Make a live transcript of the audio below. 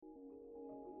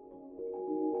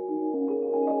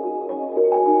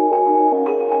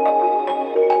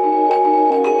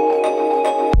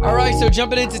so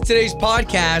jumping into today's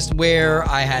podcast where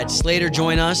I had Slater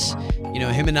join us. You know,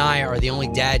 him and I are the only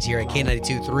dads here at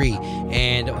K92.3.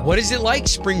 And what is it like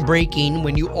spring breaking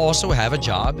when you also have a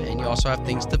job and you also have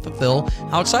things to fulfill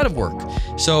outside of work?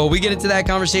 So we get into that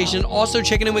conversation. Also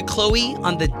checking in with Chloe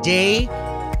on the day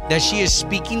that she is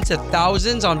speaking to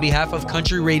thousands on behalf of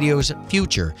country radio's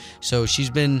future. So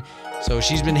she's been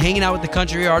hanging out with the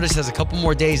country artists, has a couple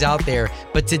more days out there,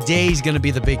 but today's going to be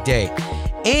the big day.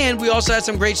 And we also had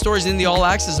some great stories in the All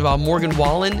Access about Morgan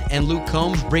Wallen and Luke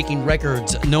Combs breaking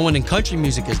records no one in country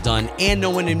music has done and no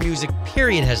one in music,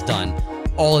 period, has done,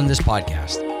 all in this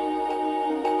podcast.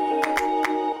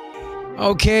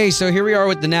 Okay, so here we are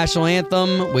with the national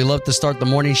anthem. We love to start the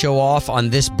morning show off on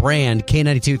this brand,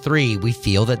 K92.3. We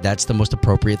feel that that's the most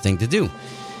appropriate thing to do.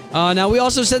 Now, we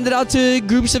also send it out to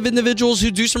groups of individuals who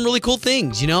do some really cool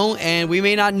things, you know, and we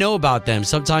may not know about them.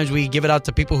 Sometimes we give it out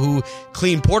to people who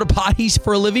clean porta potties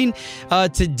for a living.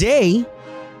 Today,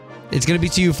 it's going to be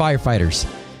to you firefighters.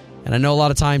 And I know a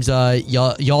lot of times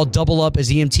y'all double up as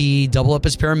EMT, double up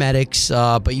as paramedics,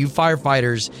 but you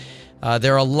firefighters,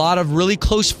 there are a lot of really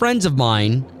close friends of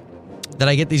mine that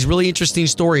I get these really interesting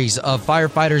stories of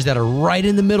firefighters that are right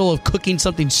in the middle of cooking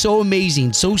something so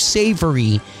amazing, so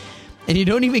savory, and you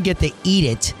don't even get to eat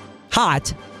it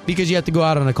hot because you have to go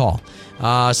out on a call.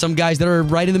 Some guys that are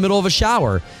right in the middle of a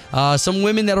shower. Some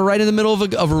women that are right in the middle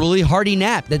of a really hearty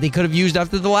nap that they could have used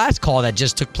after the last call that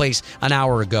just took place an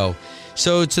hour ago.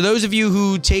 So to those of you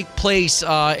who take place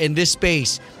in this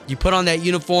space, you put on that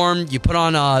uniform, you put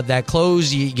on that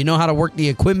clothes, you know how to work the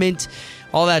equipment,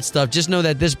 all that stuff. Just know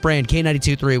that this brand,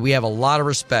 K92.3, we have a lot of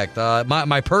respect.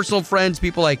 My personal friends,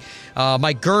 people like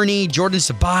Mike Gurney, Jordan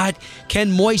Sabat,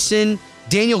 Ken Moisen,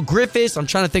 Daniel Griffiths. I'm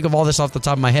trying to think of all this off the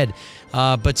top of my head.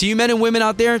 But to you men and women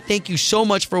out there, thank you so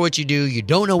much for what you do. You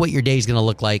don't know what your day is going to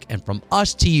look like. And from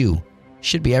us to you,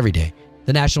 should be every day,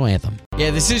 the national anthem.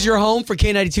 Yeah, this is your home for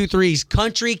K92.3's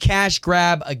Country Cash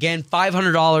Grab. Again,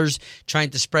 $500.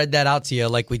 Trying to spread that out to you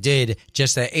like we did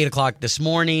just at 8 o'clock this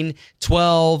morning,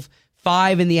 12,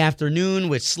 5 in the afternoon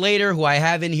with Slater, who I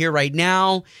have in here right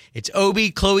now. It's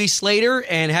Obie, Chloe, Slater,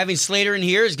 and having Slater in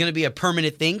here is going to be a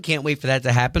permanent thing. Can't wait for that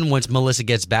to happen once Melissa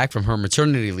gets back from her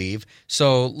maternity leave.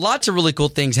 So lots of really cool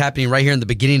things happening right here in the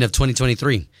beginning of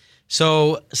 2023.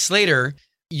 So Slater,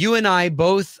 you and I,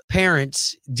 both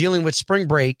parents dealing with spring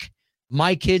break.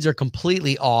 My kids are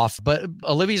completely off, but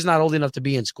Olivia's not old enough to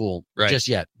be in school just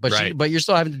yet. But but you're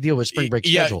still having to deal with spring break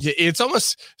schedules. Yeah, it's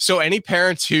almost so any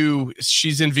parents who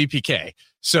she's in VPK.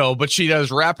 So, but she does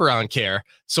wraparound care.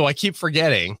 So I keep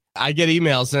forgetting. I get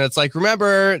emails and it's like,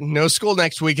 remember, no school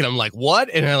next week. And I'm like, what?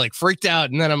 And I like freaked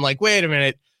out. And then I'm like, wait a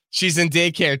minute, she's in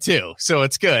daycare too. So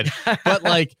it's good. But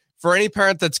like for any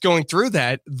parent that's going through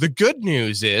that, the good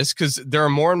news is because there are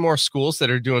more and more schools that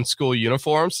are doing school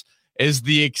uniforms. Is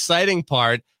the exciting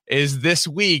part is this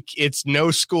week, it's no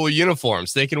school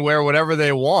uniforms. They can wear whatever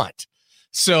they want.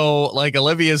 So like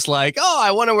Olivia's like, oh,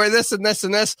 I want to wear this and this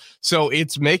and this. So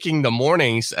it's making the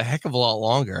mornings a heck of a lot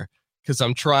longer because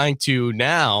I'm trying to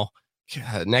now.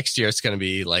 Next year, it's going to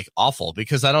be like awful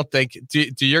because I don't think.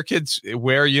 Do your kids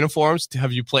wear uniforms?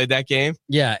 Have you played that game?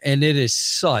 Yeah, and it is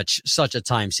such a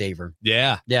time saver.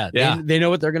 Yeah. They know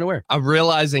what they're going to wear. I'm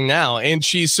realizing now, and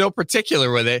she's so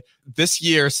particular with it. This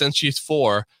year, since she's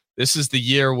 4, this is the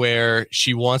year where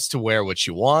she wants to wear what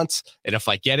she wants. And if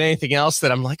I get anything else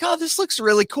that I'm like, oh, this looks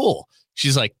really cool,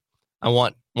 she's like, I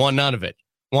want none of it.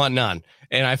 Want none.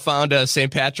 And I found a St.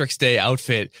 Patrick's Day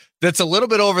outfit that's a little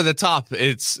bit over the top.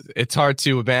 It's hard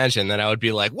to imagine that I would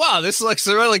be like, wow, this looks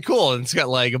really cool. And it's got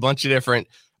like a bunch of different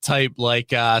type,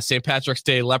 like St. Patrick's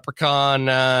Day leprechaun,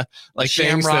 like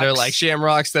things that are like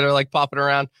shamrocks that are like popping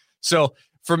around. So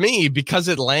for me, because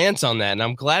it lands on that, and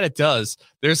I'm glad it does,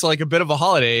 there's like a bit of a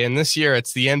holiday. And this year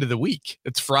it's the end of the week.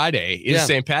 It's Friday is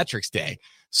St. Patrick's Day.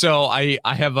 So I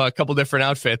have a couple different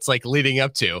outfits like leading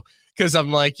up to. Because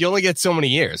I'm like, you only get so many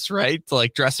years, right? To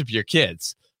like dress up your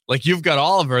kids. Like you've got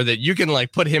Oliver that you can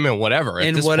like put him in whatever.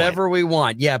 In whatever we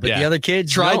want. Yeah, but the other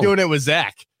kids, try doing it with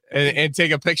Zach and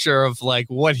take a picture of like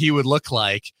what he would look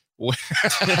like. But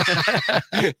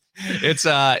it's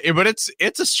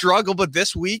a struggle. But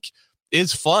this week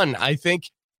is fun. I think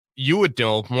you would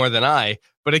know more than I.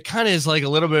 But it kind of is like a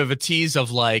little bit of a tease of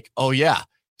like, oh yeah,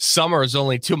 summer is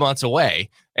only 2 months away,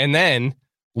 and then.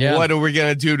 Yeah. What are we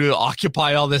going to do to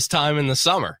occupy all this time in the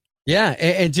summer? Yeah.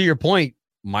 And to your point,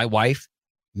 my wife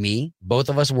me, both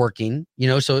of us working,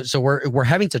 so we're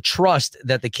having to trust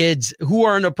that the kids who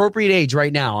are an appropriate age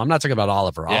right now, I'm not talking about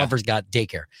Oliver. Yeah. Oliver's got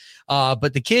daycare.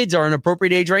 But the kids are an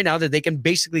appropriate age right now that they can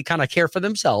basically kind of care for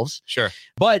themselves. Sure.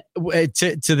 But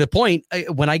to the point,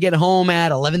 when I get home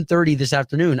at 11:30 this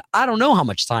afternoon, I don't know how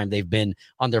much time they've been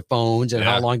on their phones and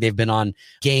how long they've been on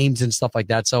games and stuff like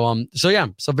that. So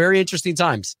very interesting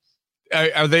times.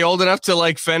 Are they old enough to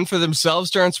like fend for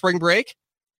themselves during spring break?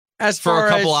 As for far a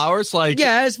couple as, hours,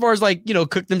 as far as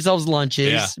cook themselves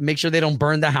lunches, make sure they don't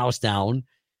burn the house down.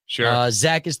 Sure.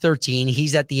 Zach is 13.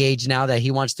 He's at the age now that he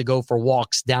wants to go for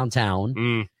walks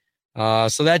downtown.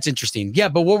 So that's interesting. Yeah,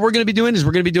 but what we're going to be doing is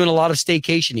we're going to be doing a lot of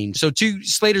staycationing. So to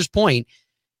Slater's point,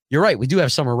 you're right. We do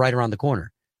have summer right around the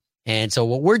corner. And so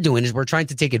what we're doing is we're trying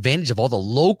to take advantage of all the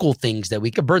local things that we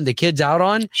could burn the kids out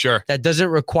on. Sure. That doesn't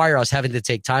require us having to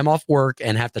take time off work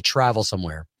and have to travel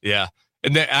somewhere. Yeah.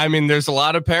 And there's a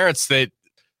lot of parents that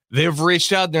they've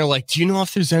reached out and they're like, do you know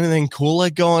if there's anything cool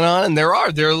going on? And there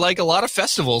are like a lot of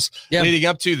festivals leading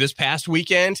up to this past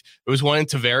weekend. It was one in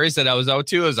Tavares that I was out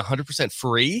to. It was 100%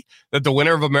 free that the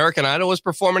winner of American Idol was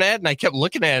performing at. And I kept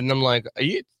looking at it and I'm like, are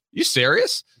you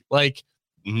serious? Like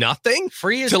nothing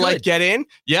free is to good. Like get in.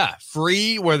 Yeah.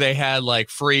 Free, where they had like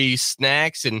free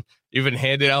snacks and even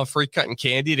handed out free cotton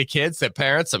candy to kids that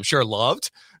parents I'm sure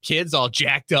loved. Kids all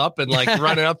jacked up and like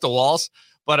running up the walls.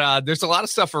 But there's a lot of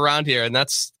stuff around here, and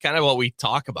that's kind of what we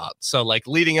talk about. So like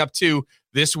leading up to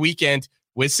this weekend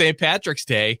with St. Patrick's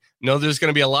Day, there's going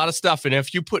to be a lot of stuff. And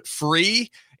if you put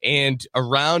free and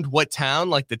around what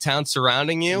town, like the town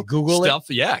surrounding you, Google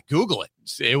stuff, it. Yeah, Google it.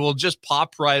 It will just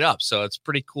pop right up. So it's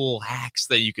pretty cool hacks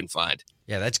that you can find.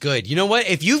 Yeah, that's good. You know what?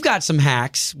 If you've got some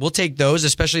hacks, we'll take those,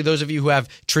 especially those of you who have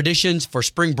traditions for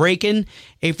spring break-in.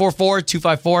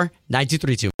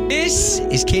 844-254-9232. This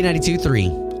is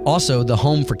K92.3. Also, the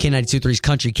home for K92.3's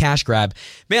Country Cash Grab.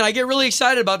 Man, I get really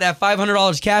excited about that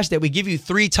 $500 cash that we give you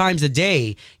 3 times a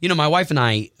day. My wife and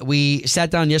I, we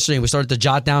sat down yesterday and we started to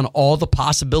jot down all the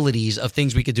possibilities of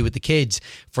things we could do with the kids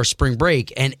for spring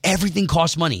break, and everything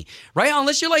costs money, right?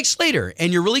 Unless you're like Slater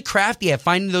and you're really crafty at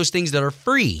finding those things that are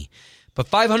free. But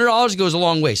 $500 goes a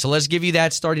long way. So let's give you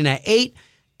that starting at 8,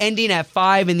 ending at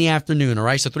 5 in the afternoon, all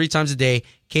right? So 3 times a day,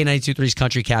 K92.3's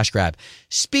Country Cash Grab.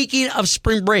 Speaking of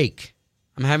spring break,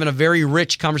 I'm having a very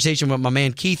rich conversation with my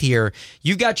man Keith here.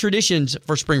 You've got traditions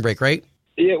for spring break, right?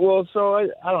 Yeah, well, so I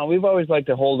don't know. We've always liked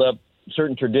to hold up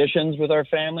certain traditions with our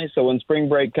family. So when spring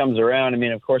break comes around,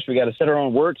 of course, we got to set our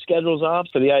own work schedules off.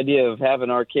 So the idea of having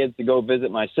our kids to go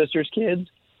visit my sister's kids,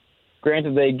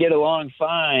 granted, they get along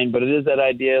fine, but it is that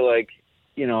idea like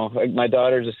my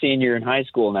daughter's a senior in high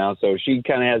school now, so she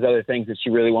kind of has other things that she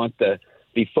really wants to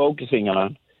be focusing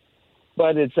on.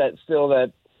 But it's that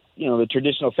the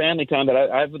traditional family time that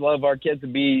I would love our kids to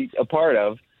be a part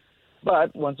of.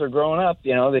 But once they're growing up,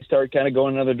 they start kind of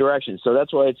going in other directions. So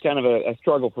that's why it's kind of a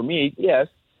struggle for me. Yes,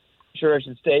 sure, I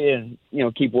should stay and,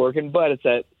 keep working. But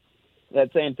it's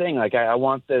that same thing. Like I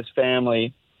want this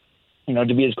family,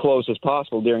 to be as close as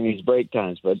possible during these break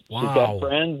times. But she's got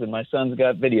friends and my son's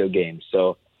got video games.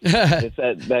 So it's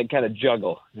that kind of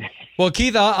juggle. Well,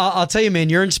 Keith, I'll tell you, man,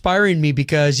 you're inspiring me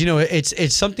because,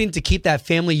 it's something to keep that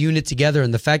family unit together.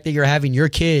 And the fact that you're having your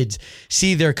kids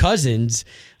see their cousins,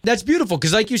 that's beautiful.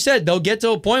 Because like you said, they'll get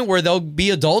to a point where they'll be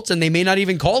adults and they may not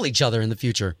even call each other in the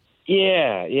future.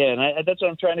 Yeah. And that's what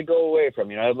I'm trying to go away from.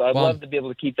 I'd love to be able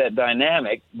to keep that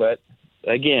dynamic. But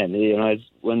again,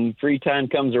 when free time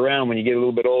comes around, when you get a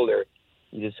little bit older,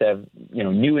 you just have,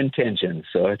 new intentions.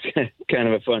 So it's kind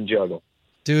of a fun juggle.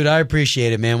 Dude, I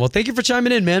appreciate it, man. Well, thank you for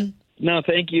chiming in, man. No,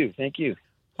 thank you. Thank you.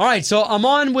 All right, so I'm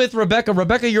on with Rebecca.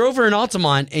 Rebecca, you're over in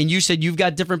Altamont, and you said you've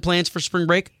got different plans for spring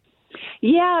break?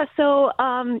 Yeah, so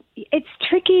it's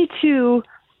tricky to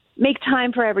make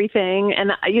time for everything.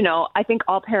 And, I think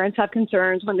all parents have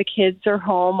concerns when the kids are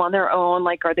home on their own.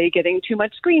 Like, are they getting too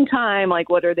much screen time? Like,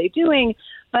 what are they doing?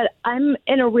 But I'm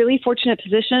in a really fortunate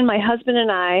position. My husband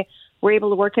and I were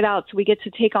able to work it out, so we get to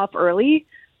take off early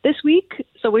this week.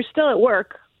 So we're still at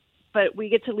work, but we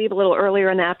get to leave a little earlier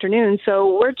in the afternoon.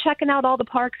 So we're checking out all the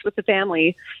parks with the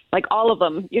family, like all of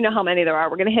them. You know how many there are.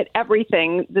 We're going to hit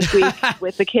everything this week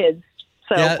with the kids.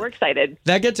 So we're excited.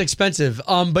 That gets expensive.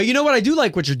 But you know what I do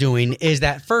like what you're doing is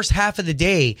that first half of the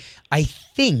day, I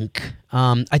think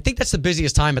that's the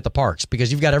busiest time at the parks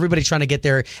because you've got everybody trying to get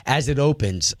there as it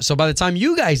opens. So by the time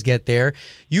you guys get there,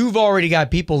 you've already got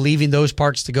people leaving those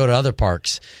parks to go to other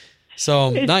parks.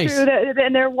 So, It's nice. true,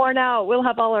 and they're worn out. We'll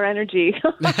have all our energy.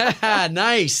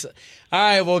 Nice. All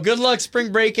right, well, good luck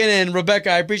spring breaking. And Rebecca,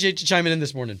 I appreciate you chiming in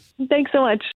this morning. Thanks so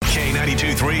much.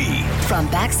 K92.3. From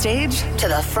backstage to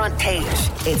the front page,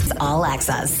 it's All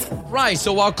Access. Right,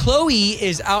 so while Chloe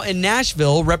is out in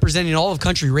Nashville representing all of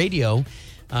country radio,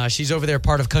 she's over there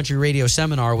part of Country Radio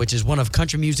Seminar, which is one of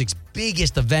country music's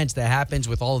biggest events that happens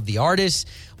with all of the artists.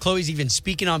 Chloe's even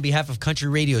speaking on behalf of country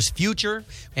radio's future,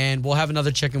 and we'll have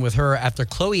another check-in with her after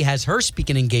Chloe has her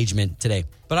speaking engagement today.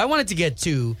 But I wanted to get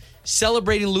to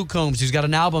celebrating Luke Combs, who's got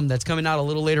an album that's coming out a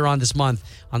little later on this month,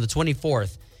 on the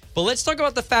 24th. But let's talk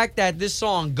about the fact that this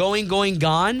song, Going, Going,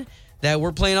 Gone, that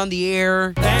we're playing on the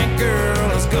air. That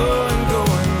girl is going,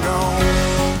 going,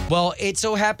 gone. Well, it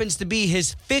so happens to be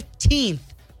his 15th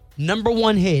number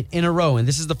one hit in a row. And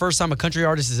this is the first time a country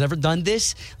artist has ever done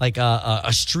this, like a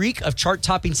streak of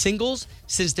chart-topping singles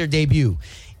since their debut.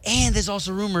 And there's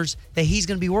also rumors that he's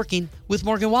going to be working with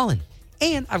Morgan Wallen.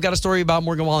 And I've got a story about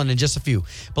Morgan Wallen in just a few.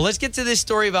 But let's get to this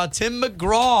story about Tim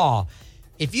McGraw.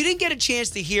 If you didn't get a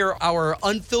chance to hear our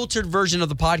unfiltered version of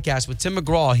the podcast with Tim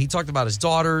McGraw, he talked about his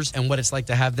daughters and what it's like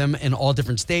to have them in all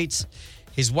different states.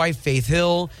 His wife, Faith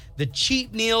Hill, the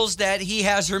cheat meals that he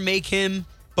has her make him.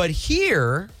 But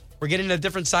here, we're getting a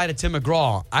different side of Tim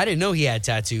McGraw. I didn't know he had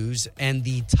tattoos, and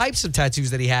the types of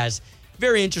tattoos that he has,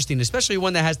 very interesting, especially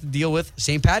one that has to deal with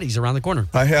St. Patty's around the corner.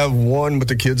 I have one with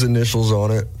the kids' initials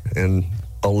on it and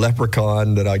a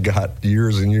leprechaun that I got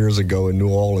years and years ago in New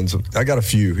Orleans. I got a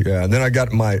few, yeah. And then I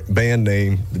got my band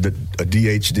name, a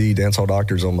DHD, Dancehall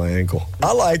Doctors, on my ankle.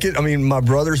 I like it. I mean, my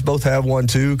brothers both have one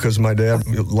too because my dad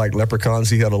liked leprechauns.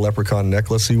 He had a leprechaun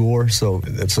necklace he wore, so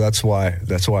that's why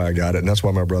I got it, and that's why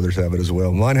my brothers have it as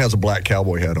well. Mine has a black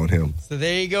cowboy hat on him. So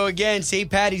there you go again. St.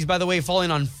 Patty's, by the way,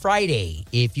 falling on Friday.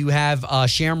 If you have a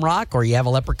shamrock or you have a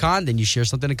leprechaun, then you share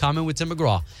something in common with Tim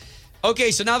McGraw.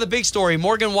 Okay, so now the big story.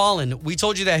 Morgan Wallen, we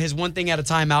told you that his One Thing at a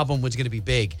Time album was going to be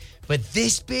big. But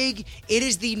this big, it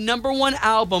is the number one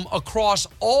album across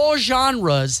all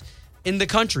genres in the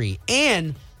country,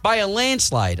 and by a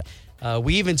landslide.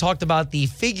 We even talked about the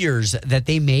figures that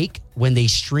they make when they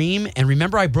stream. And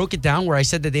remember, I broke it down where I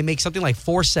said that they make something like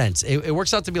 4 cents. It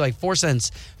works out to be like 4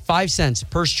 cents, 5 cents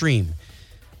per stream.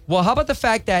 Well, how about the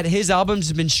fact that his albums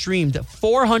have been streamed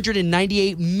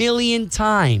 498 million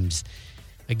times?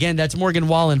 Again, that's Morgan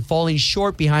Wallen falling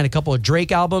short behind a couple of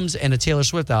Drake albums and a Taylor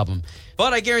Swift album.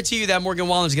 But I guarantee you that Morgan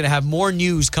Wallen is going to have more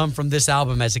news come from this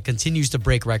album as it continues to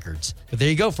break records. But there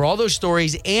you go. For all those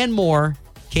stories and more,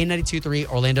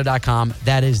 K923Orlando.com.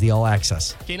 That is the All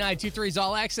Access. K923's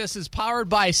All Access is powered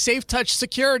by Safe Touch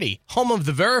Security, home of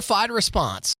the verified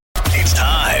response. It's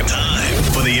time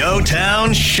for the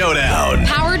O-Town Showdown.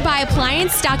 Powered by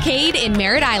Appliance Stockade in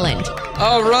Merritt Island.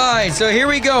 All right, so here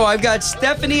we go. I've got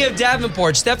Stephanie of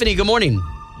Davenport. Stephanie, good morning.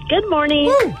 Good morning.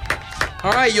 Woo.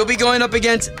 All right, you'll be going up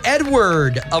against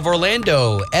Edward of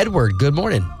Orlando. Edward, good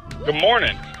morning. Good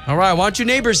morning. All right, why don't you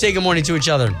neighbors say good morning to each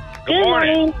other? Good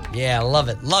morning. Yeah, love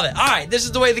it. Love it. All right, this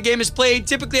is the way the game is played.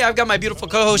 Typically, I've got my beautiful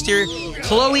co-host here,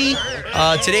 Chloe.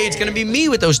 Today, it's going to be me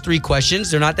with those 3 questions.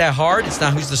 They're not that hard. It's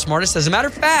not who's the smartest. As a matter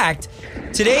of fact,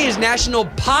 today is National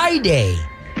Pi Day,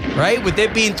 right? With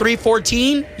it being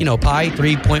 314, pi,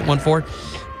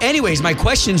 3.14. Anyways, my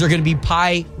questions are going to be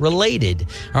pi related.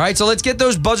 All right, so let's get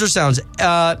those buzzer sounds.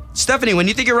 Stephanie, when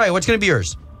you think you're right, what's going to be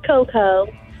yours? Coco.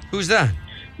 Who's that?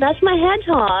 That's my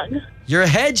hedgehog. You're a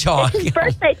hedgehog. It's his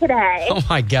birthday today. Oh,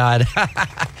 my God.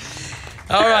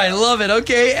 All right, love it.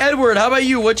 Okay, Edward, how about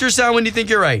you? What's your sound when you think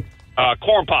you're right?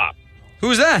 Corn Pop.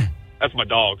 Who's that? That's my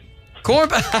dog. Corn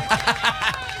Pop.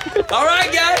 All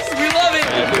right, guys, we love it.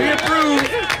 We approve.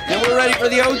 And we're ready for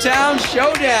the O-Town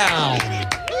Showdown.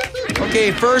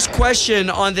 Okay, first question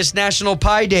on this National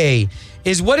Pie Day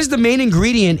is, what is the main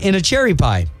ingredient in a cherry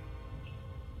pie?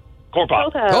 Corn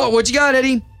Pop. Coco. Oh, what you got,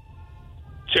 Eddie?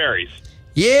 Cherries.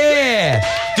 Yeah.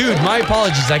 Dude, my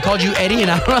apologies. I called you Eddie, and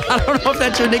I don't know if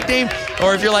that's your nickname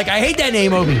or if you're like, I hate that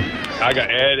name, Obie. I got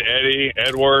Ed, Eddie,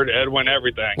 Edward, Edwin,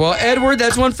 everything. Well, Edward,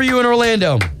 that's one for you in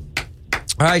Orlando.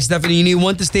 All right, Stephanie, you need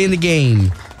one to stay in the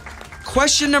game.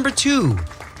 Question number 2.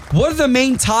 What are the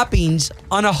main toppings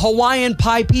on a Hawaiian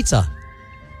pie pizza?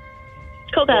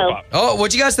 Coco. Oh,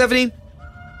 what you got, Stephanie?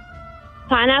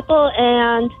 Pineapple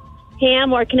and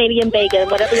ham or Canadian bacon,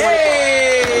 whatever you want to call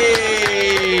it.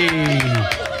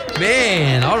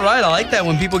 Man, all right. I like that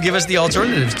when people give us the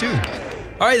alternatives, too.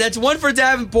 All right, that's 1 for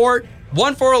Davenport,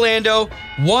 1 for Orlando,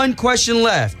 1 question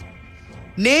left.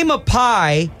 Name a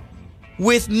pie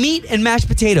with meat and mashed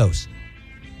potatoes.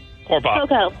 Corn Pop.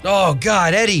 Coco. Oh,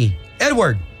 God, Eddie.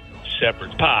 Edward.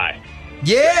 Shepherd's Pie.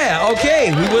 Yeah,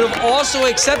 okay. We would have also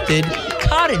accepted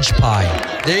cottage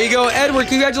pie. There you go, Edward.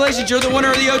 Congratulations. You're the winner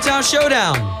of the O-Town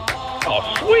Showdown.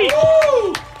 Oh, sweet.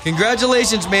 Woo!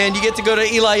 Congratulations, man. You get to go to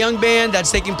Eli Young Band.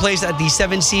 That's taking place at the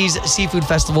Seven Seas Seafood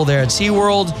Festival there at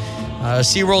SeaWorld.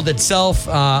 SeaWorld itself,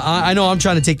 I know I'm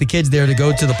trying to take the kids there to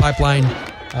go to the Pipeline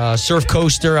Surf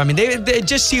Coaster. I mean, they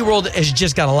just SeaWorld has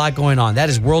just got a lot going on. That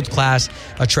is world-class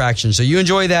attraction. So you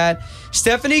enjoy that.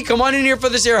 Stephanie, come on in here for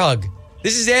this air hug.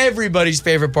 This is everybody's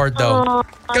favorite part, though. Aww.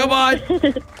 Come on.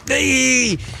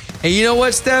 Hey. And you know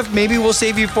what, Steph? Maybe we'll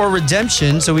save you for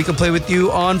redemption so we can play with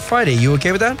you on Friday. You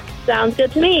okay with that? Sounds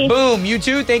good to me. Boom. You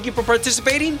too. Thank you for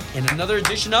participating in another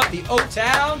edition of the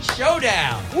O-Town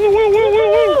Showdown. Woo, woo, woo,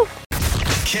 woo, woo.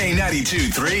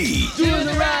 K92-3. Doing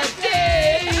the right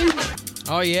thing.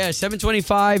 Oh, yeah.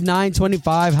 725,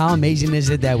 925. How amazing is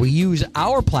it that we use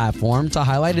our platform to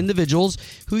highlight individuals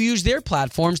who use their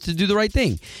platforms to do the right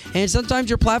thing? And sometimes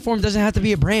your platform doesn't have to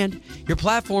be a brand. Your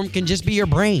platform can just be your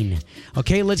brain.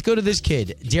 Okay, let's go to this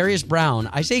kid, Darius Brown.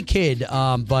 I say kid,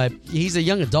 but he's a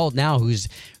young adult now who's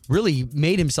really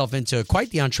made himself into quite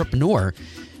the entrepreneur.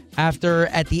 After,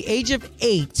 at the age of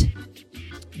 8,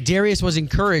 Darius was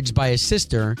encouraged by his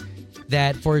sister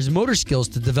that for his motor skills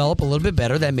to develop a little bit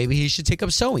better, that maybe he should take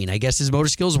up sewing. I guess his motor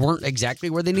skills weren't exactly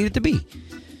where they needed to be.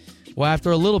 Well,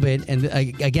 after a little bit, and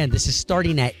again, this is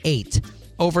starting at 8,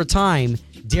 over time,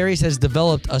 Darius has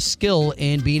developed a skill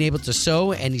in being able to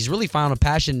sew, and he's really found a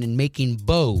passion in making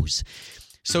bows.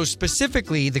 So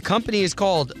specifically, the company is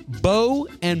called Bow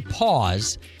and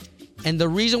Paws, and the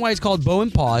reason why it's called Bow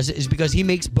and Paws is because he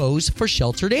makes bows for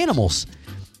sheltered animals.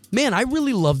 Man, I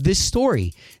really love this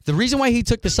story. The reason why he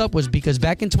took this up was because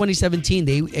back in 2017,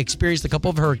 they experienced a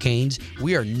couple of hurricanes.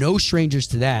 We are no strangers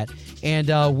to that.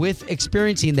 And with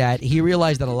experiencing that, he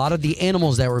realized that a lot of the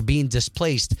animals that were being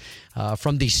displaced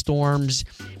from these storms,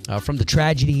 from the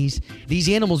tragedies, these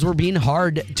animals were being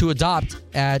hard to adopt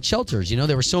at shelters. You know,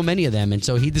 there were so many of them. And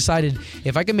so he decided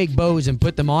if I could make bows and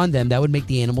put them on them, that would make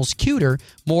the animals cuter,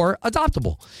 more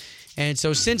adoptable. And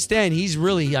so since then, he's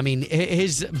really, I mean,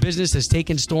 his business has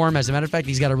taken storm. As a matter of fact,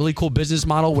 he's got a really cool business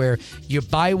model where you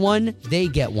buy one, they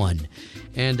get one.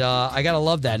 And I got to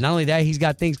love that. Not only that, he's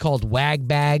got things called wag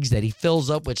bags that he fills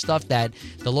up with stuff that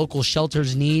the local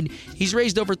shelters need. He's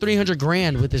raised over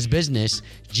 $300,000 with his business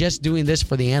just doing this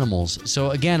for the animals.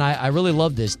 So again, I really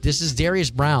love this. This is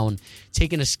Darius Brown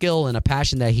taking a skill and a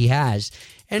passion that he has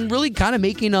and really kind of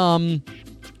making,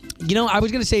 you know, I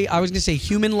was gonna say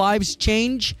human lives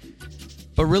change.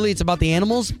 But really, it's about the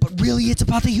animals. But really, it's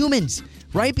about the humans,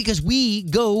 right? Because we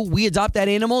adopt that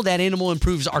animal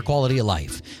improves our quality of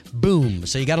life. Boom.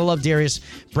 So you got to love Darius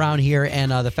Brown here.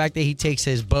 And the fact that he takes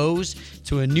his bows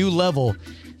to a new level.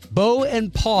 Bow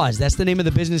and Paws. That's the name of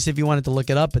the business if you wanted to look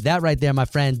it up. But that right there, my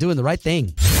friend, doing the right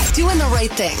thing. Doing the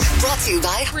right thing. Brought to you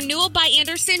by Renewal by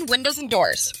Anderson Windows and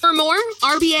Doors. For more,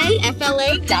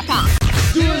 RBAFLA.com.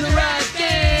 Doing the right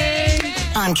thing.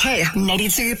 On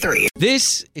K92.3.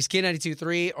 This is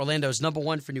K92.3, Orlando's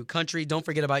 #1 for new country. Don't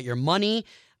forget about your money.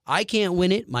 I can't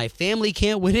win it. My family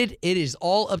can't win it. It is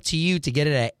all up to you to get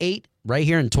it at 8 right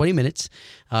here in 20 minutes.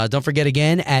 Don't forget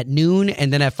again at noon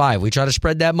and then at 5. We try to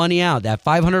spread that money out. That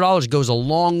 $500 goes a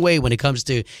long way when it comes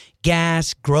to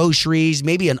gas, groceries,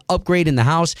 maybe an upgrade in the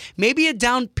house, maybe a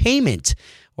down payment.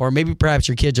 Or maybe perhaps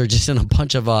your kids are just in a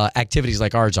bunch of activities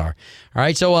like ours are. All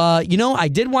right, so, I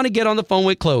did want to get on the phone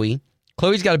with Chloe.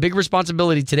 Chloe's got a big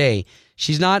responsibility today.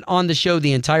 She's not on the show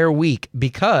the entire week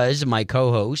because my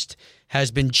co-host has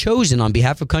been chosen on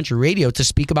behalf of Country Radio to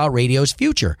speak about radio's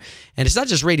future. And it's not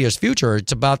just radio's future.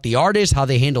 It's about the artists, how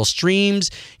they handle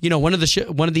streams. You know, one of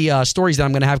the stories that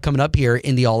I'm going to have coming up here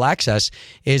in the All Access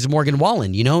is Morgan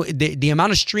Wallen. You know, the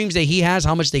amount of streams that he has,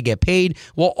 how much they get paid.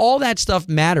 Well, all that stuff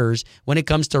matters when it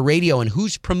comes to radio and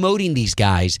who's promoting these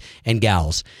guys and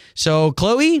gals. So,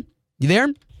 Chloe, you there?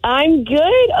 I'm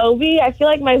good, Obie. I feel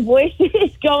like my voice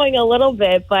is going a little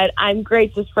bit, but I'm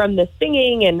great just from the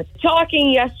singing and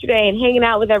talking yesterday and hanging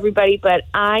out with everybody, but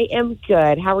I am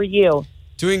good. How are you?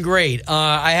 Doing great.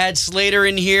 I had Slater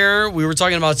in here. We were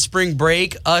talking about spring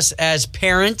break, us as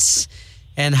parents,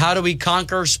 and how do we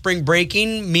conquer spring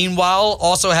breaking, meanwhile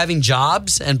also having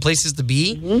jobs and places to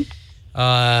be.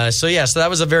 Mm-hmm. So that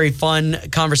was a very fun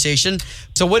conversation.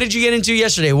 So what did you get into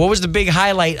yesterday? What was the big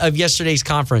highlight of yesterday's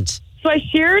conference? So I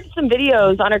shared some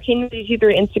videos on our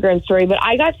K92.3 Instagram story, but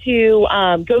I got to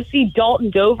go see Dalton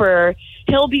Dover.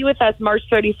 He'll be with us March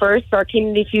 31st for our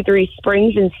K92.3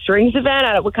 Springs and Strings event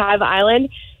out at Wekiva Island.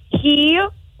 He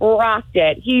rocked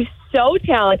it. He's so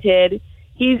talented.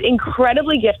 He's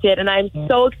incredibly gifted, and I'm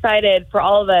so excited for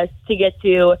all of us to get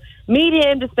to meet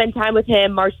him, to spend time with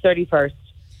him March 31st.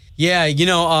 Yeah,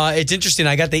 it's interesting.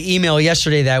 I got the email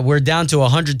yesterday that we're down to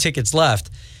 100 tickets left.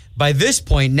 By this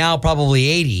point, now probably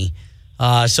 80.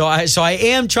 So I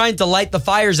am trying to light the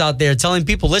fires out there, telling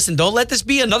people, listen, don't let this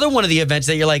be another one of the events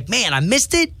that you're like, man, I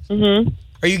missed it. Mm-hmm.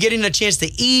 Are you getting a chance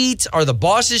to eat? Are the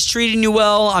bosses treating you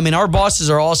well? I mean, our bosses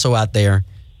are also out there.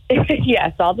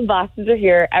 Yes, all the bosses are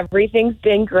here. Everything's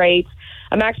been great.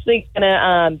 I'm actually going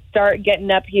to start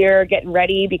getting up here, getting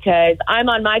ready, because I'm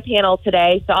on my panel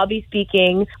today. So I'll be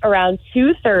speaking around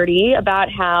 2:30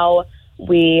 about how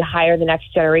we hire the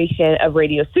next generation of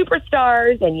radio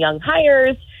superstars and young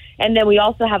hires. And then we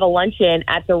also have a luncheon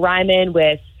at the Ryman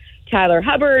with Tyler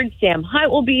Hubbard, Sam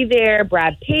Hunt will be there,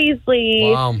 Brad Paisley,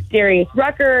 Wow. Darius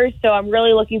Rucker. So I'm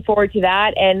really looking forward to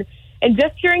that. And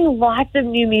just hearing lots of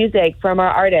new music from our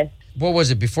artists. What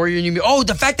was it before your new? Oh,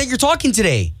 the fact that you're talking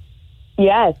today.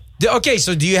 Yes. Okay,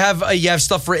 so do you have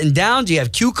stuff written down? Do you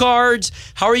have cue cards?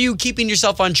 How are you keeping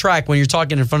yourself on track when you're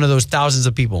talking in front of those thousands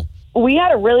of people? We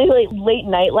had a really late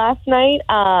night last night.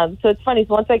 So it's funny.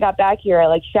 So once I got back here,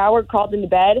 I showered, crawled into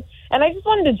bed, and I just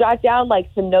wanted to jot down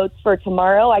some notes for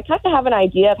tomorrow. I kind of have an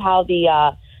idea of how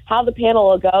the panel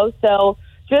will go. So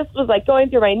just was going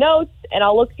through my notes, and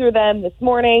I'll look through them this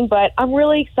morning. But I'm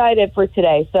really excited for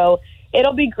today. So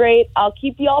it'll be great. I'll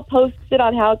keep you all posted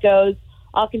on how it goes.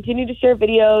 I'll continue to share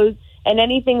videos and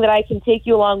anything that I can take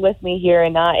you along with me here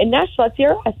in Nashville at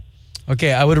TRS.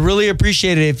 Okay, I would really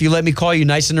appreciate it if you let me call you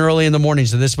nice and early in the morning,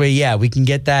 so this way, we can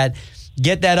get that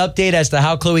update as to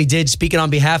how Chloe did, speaking on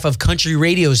behalf of country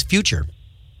radio's future.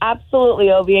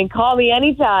 Absolutely, Obie, and call me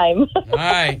anytime. All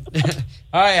right.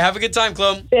 All right, have a good time,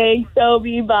 Chloe. Thanks,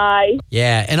 Obie. Bye.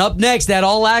 Yeah, and up next, that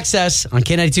All Access on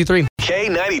K92.3.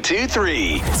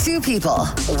 K92.3. Two people,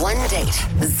 one date,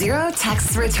 0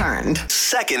 texts returned.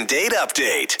 Second date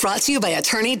update. Brought to you by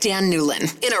attorney Dan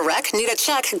Newlin. In a wreck, need a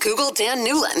check, Google Dan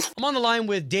Newlin. I'm on the line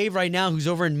with Dave right now, who's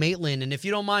over in Maitland. And if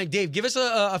you don't mind, Dave, give us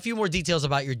a few more details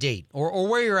about your date or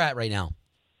where you're at right now.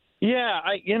 Yeah,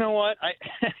 you know what? I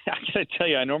gotta tell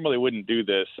you, I normally wouldn't do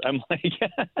this. I'm like,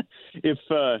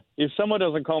 if someone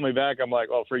doesn't call me back, I'm like,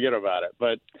 oh, forget about it.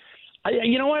 But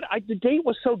you know what? The date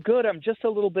was so good, I'm just a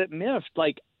little bit miffed.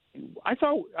 I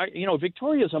thought,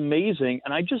 Victoria's amazing,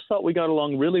 and I just thought we got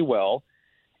along really well.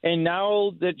 And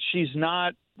now that she's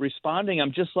not responding,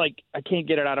 I'm just I can't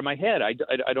get it out of my head.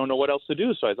 I don't know what else to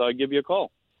do, so I thought I'd give you a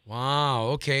call. Wow.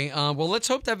 Okay. Well, let's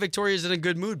hope that Victoria's in a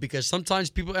good mood, because sometimes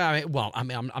people. I'm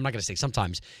not going to say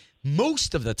sometimes.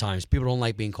 Most of the times, people don't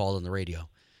like being called on the radio.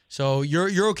 So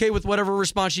you're okay with whatever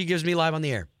response she gives me live on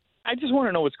the air. I just want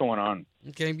to know what's going on.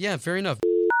 Okay. Yeah. Fair enough.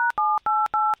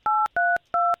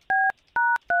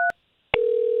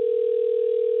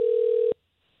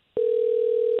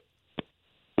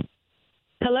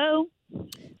 Hello.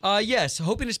 Yes.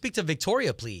 Hoping to speak to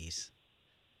Victoria, please.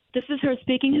 This is her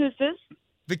speaking. Who is this?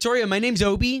 Victoria, my name's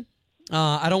Obie.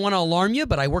 I don't want to alarm you,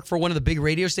 but I work for one of the big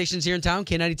radio stations here in town,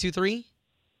 K92.3,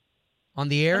 on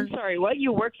the air. I'm sorry, what?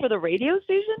 You work for the radio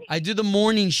station? I do the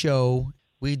morning show.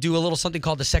 We do a little something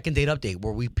called the second date update,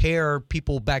 where we pair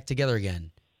people back together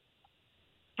again.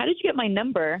 How did you get my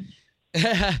number?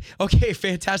 Okay,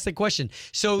 fantastic question.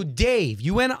 So, Dave,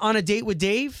 you went on a date with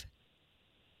Dave?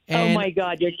 Oh, my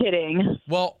God, you're kidding.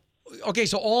 Well, okay,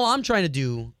 so all I'm trying to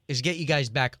do is get you guys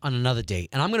back on another date,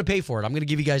 and I'm going to pay for it. I'm going to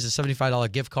give you guys a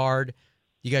 $75 gift card.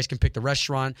 You guys can pick the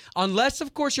restaurant, unless,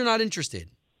 of course, you're not interested.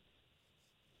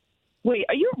 Wait,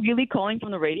 are you really calling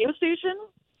from the radio station?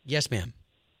 Yes, ma'am.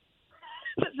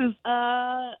 This is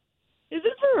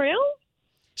it for real?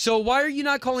 So why are you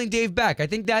not calling Dave back? I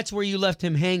think that's where you left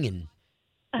him hanging.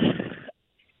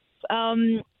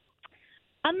 I'm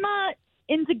not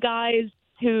into guys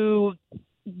who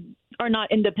are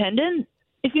not independent,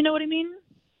 if you know what I mean.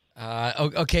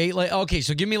 Okay,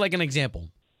 so give me an example.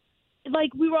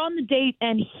 We were on the date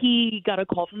and he got a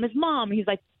call from his mom. He's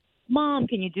like, Mom,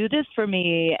 can you do this for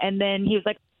me? And then he was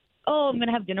like, oh, I'm going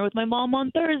to have dinner with my mom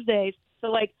on Thursday.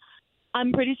 So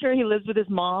I'm pretty sure he lives with his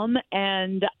mom,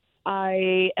 and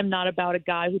I am not about a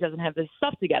guy who doesn't have his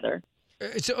stuff together.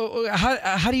 So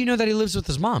how do you know that he lives with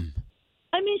his mom?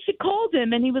 I mean, she called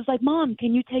him and he was like, Mom,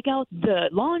 can you take out the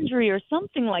laundry or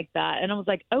something like that? And I was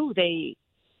like, oh, they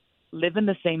live in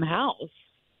the same house.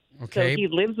 Okay. So he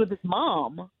lives with his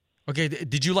mom. Okay.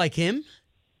 Did you like him?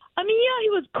 I mean, yeah, he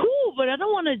was cool, but I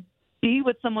don't want to be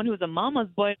with someone who's a mama's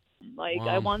boy. Wow.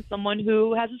 I want someone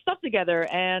who has his stuff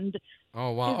together, and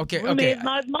oh wow, okay, his roommate is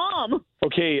not his mom.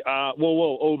 Okay,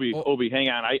 whoa, Obie, hang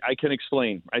on. I can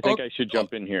explain. I think I should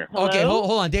jump in here. Hello? Okay, hold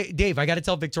on, Dave. I got to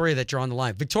tell Victoria that you're on the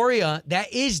line. Victoria,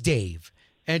 that is Dave,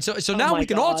 and so now we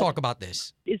can all talk about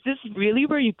this. Is this really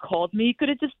where you called me? You could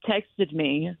have just texted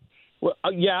me.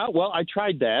 Well, I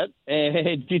tried that,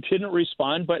 and you didn't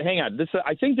respond. But hang on,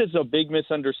 I think this is a big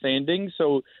misunderstanding.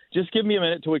 So just give me a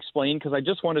minute to explain, because I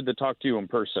just wanted to talk to you in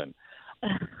person.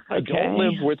 I don't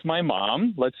live with my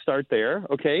mom. Let's start there,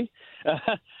 okay?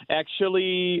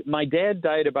 Actually, my dad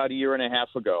died about a year and a half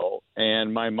ago,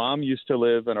 and my mom used to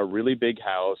live in a really big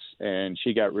house, and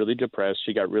she got really depressed.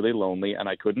 She got really lonely, and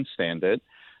I couldn't stand it.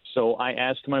 So I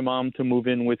asked my mom to move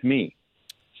in with me.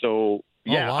 So,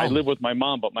 yeah, I live with my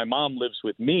mom, but my mom lives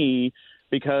with me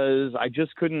because I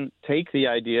just couldn't take the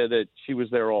idea that she was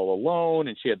there all alone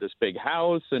and she had this big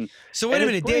house. And so wait a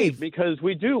minute, Dave, because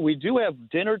we do have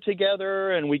dinner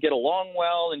together and we get along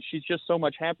well, and she's just so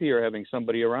much happier having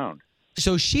somebody around.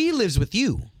 So she lives with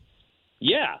you?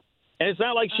 Yeah. And it's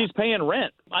not like she's paying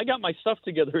rent. I got my stuff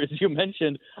together, as you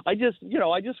mentioned. I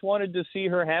just wanted to see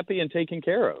her happy and taken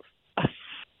care of.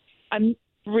 I'm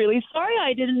really sorry.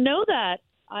 I didn't know that.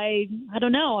 I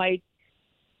don't know.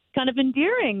 Kind of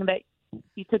endearing that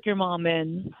you took your mom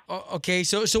in. Okay,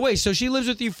 so wait, so she lives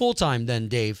with you full time then,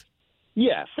 Dave?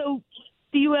 Yeah. So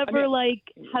do you ever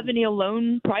have any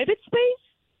alone private space?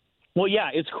 Well, yeah,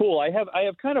 it's cool. I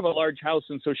have kind of a large house,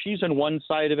 and so she's in one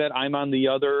side of it, I'm on the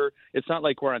other. It's not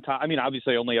like we're on top. I mean,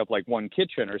 obviously I only have like one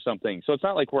kitchen or something, so it's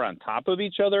not like we're on top of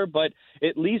each other, but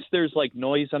at least there's like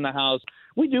noise in the house.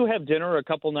 We do have dinner a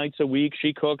couple nights a week.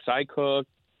 She cooks, I cook.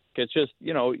 It's just,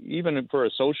 even for a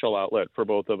social outlet for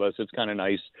both of us, it's kind of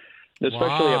nice,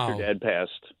 especially after Dad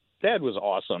passed. Dad was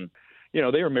awesome. They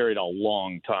were married a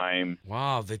long time.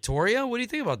 Wow. Victoria, what do you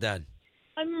think about that?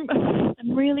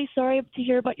 I'm really sorry to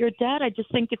hear about your dad. I just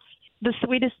think it's the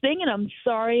sweetest thing, and I'm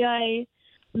sorry I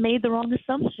made the wrong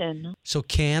assumption. So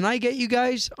can I get you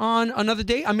guys on another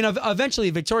date? I mean, eventually,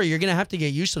 Victoria, you're going to have to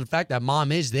get used to the fact that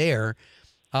Mom is there.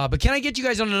 But can I get you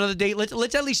guys on another date?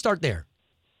 Let's at least start there.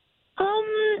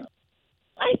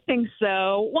 I think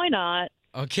so. Why not?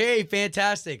 Okay,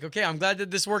 fantastic. Okay, I'm glad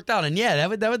that this worked out. And yeah,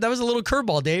 that was a little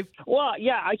curveball, Dave. Well,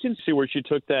 yeah, I can see where she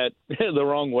took that the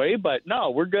wrong way, but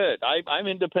no, we're good. I'm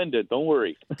independent. Don't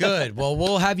worry. Good. Well,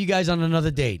 we'll have you guys on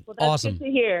another date. Well, that's awesome. Good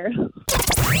to hear.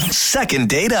 Second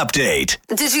date update.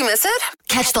 Did you miss it?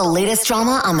 Catch the latest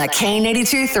drama on the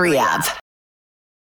K82-3 app.